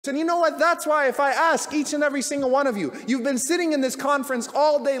And you know what? That's why if I ask each and every single one of you, you've been sitting in this conference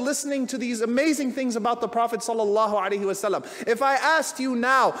all day listening to these amazing things about the Prophet ﷺ. If I asked you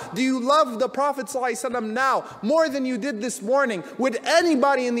now, do you love the Prophet ﷺ now more than you did this morning? Would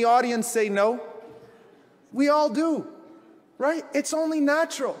anybody in the audience say no? We all do, right? It's only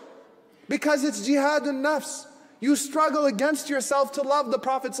natural because it's jihadun nafs. You struggle against yourself to love the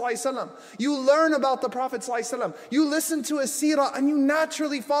Prophet ﷺ. You learn about the Prophet ﷺ. You listen to his seerah and you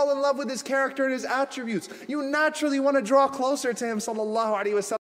naturally fall in love with his character and his attributes. You naturally want to draw closer to him sallallahu alaihi wasallam.